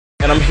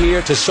And I'm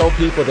here to show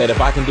people that if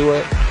I can do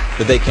it,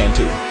 that they can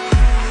too.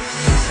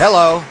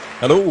 Hello.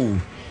 Hello.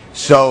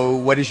 So,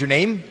 what is your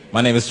name?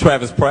 My name is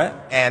Travis Pratt.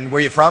 And where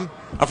are you from?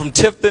 I'm from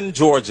Tifton,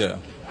 Georgia.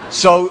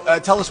 So,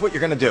 tell us what you're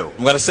going to do.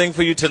 I'm going to sing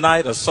for you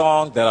tonight a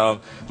song that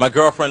my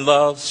girlfriend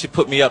loves. She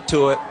put me up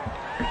to it.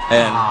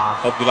 And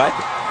hope you like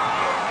it.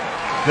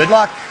 Good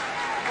luck.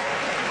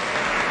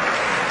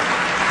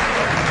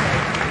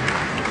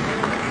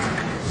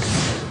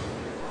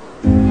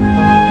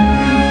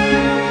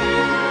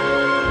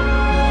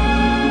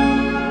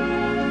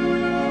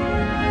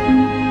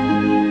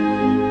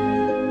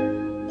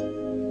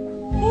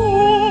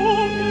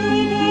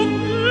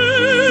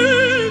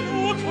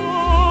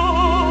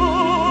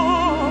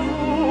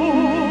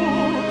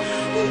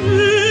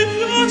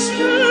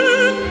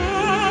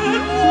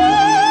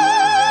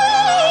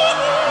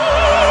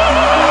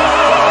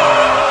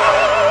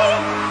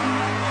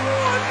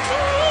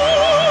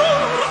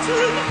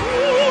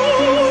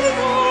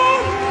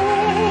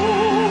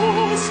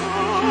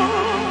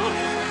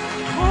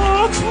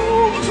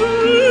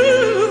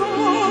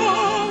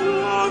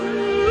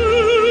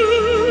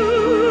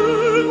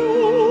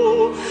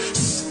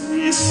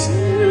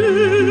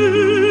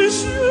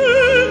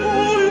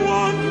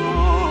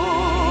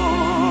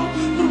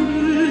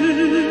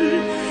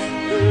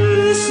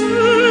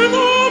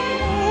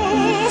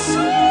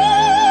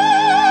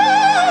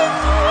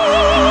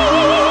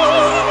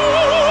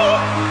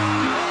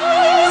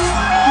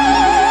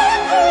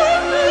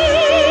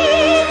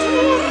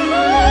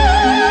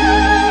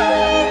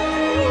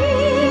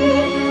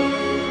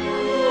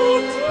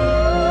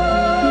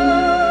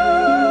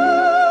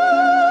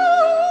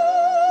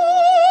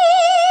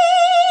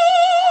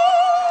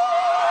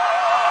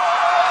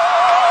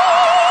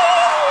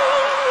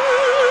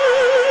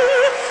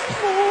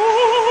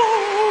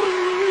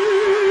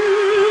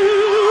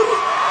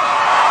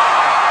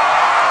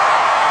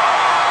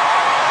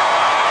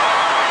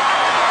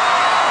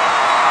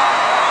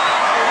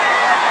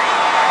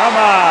 Come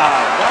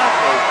on, that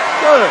was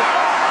good.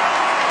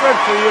 Good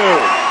for you.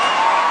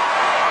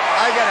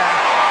 I gotta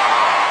ask.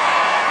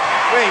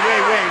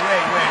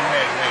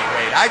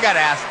 Wait. I gotta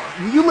ask.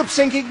 Were you lip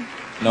syncing?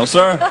 No,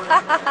 sir.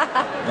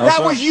 That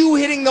was you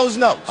hitting those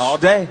notes. All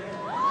day.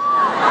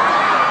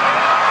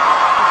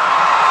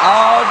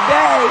 All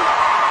day.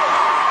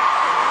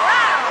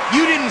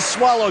 You didn't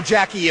swallow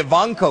Jackie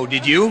Ivanko,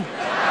 did you?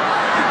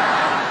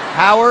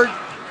 Howard?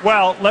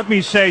 Well, let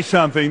me say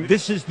something.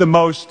 This is the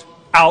most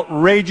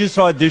outrageous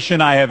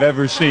audition I have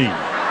ever seen.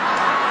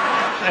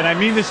 And I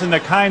mean this in the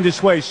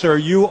kindest way, sir.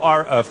 You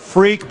are a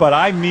freak, but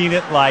I mean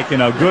it like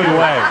in a good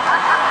way.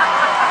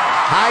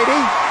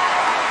 Heidi?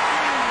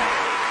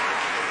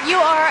 You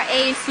are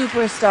a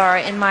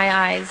superstar in my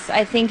eyes.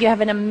 I think you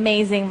have an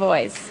amazing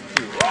voice.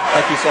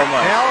 Thank you so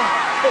much. Mel?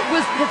 It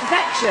was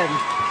perfection.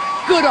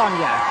 Good on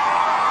you.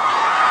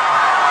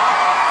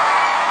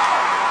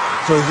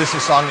 So is this a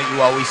song that you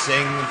always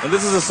sing? And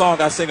this is a song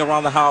I sing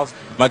around the house.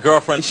 My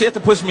girlfriend, she had to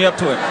push me up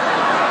to it.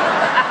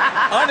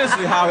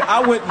 Honestly, Howie,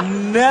 I would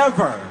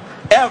never,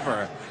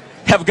 ever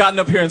have gotten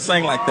up here and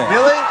sang like that.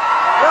 Really?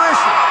 Where is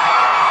she?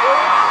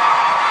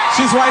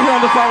 She's right here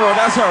on the front row.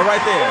 That's her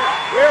right there.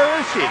 Where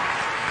is she?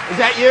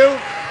 Is that you?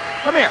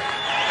 Come here.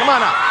 Come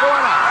on up. Go on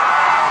up.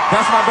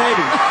 That's my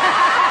baby.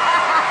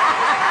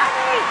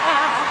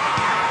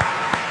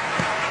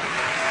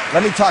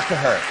 Let me talk to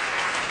her.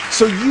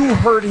 So you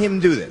heard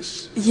him do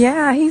this?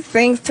 Yeah, he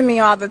sings to me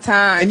all the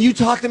time. And you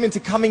talked him into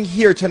coming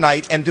here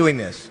tonight and doing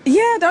this?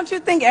 Yeah, don't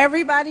you think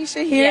everybody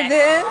should hear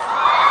this?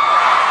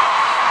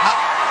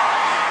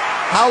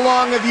 How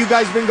long have you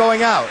guys been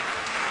going out?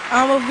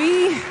 Will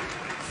be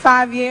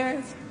 5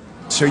 years.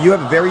 So you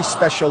have a very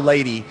special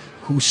lady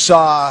who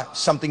saw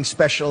something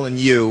special in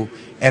you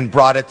and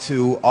brought it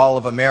to all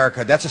of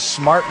America. That's a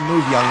smart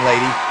move, young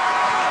lady.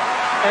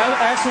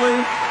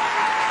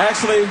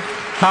 Actually,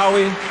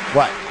 Howie.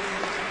 What?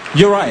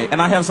 You're right, and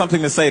I have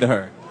something to say to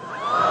her.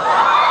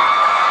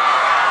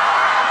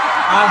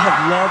 I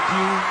have loved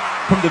you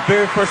from the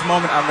very first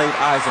moment I laid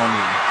eyes on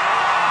you.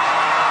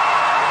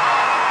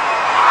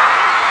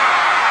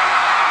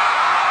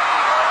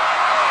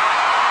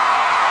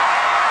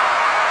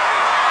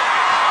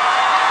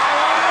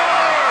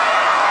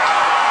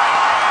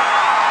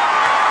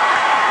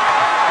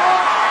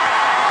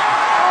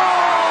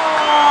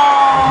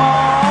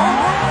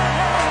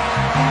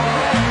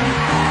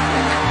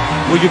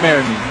 Will you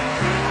marry me?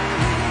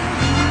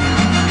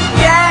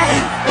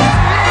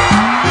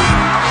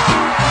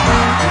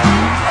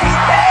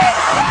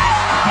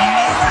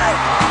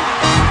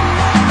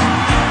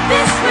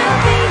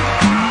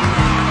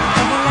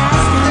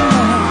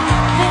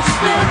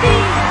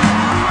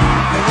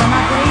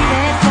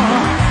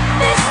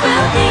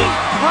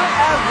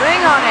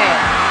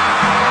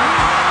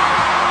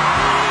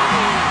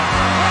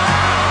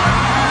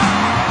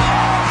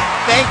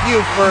 Thank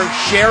you for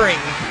sharing,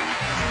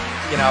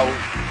 you know,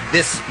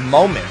 this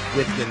moment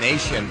with the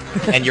nation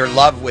and your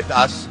love with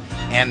us,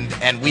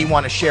 and we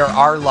want to share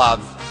our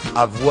love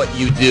of what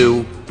you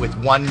do with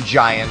one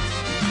giant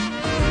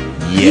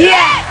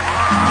yes.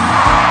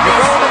 You're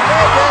going to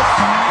Vegas.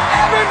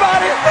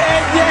 Everybody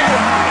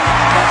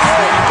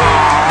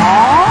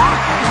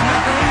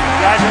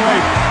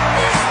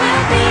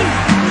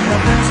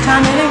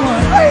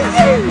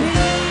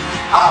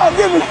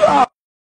never stop.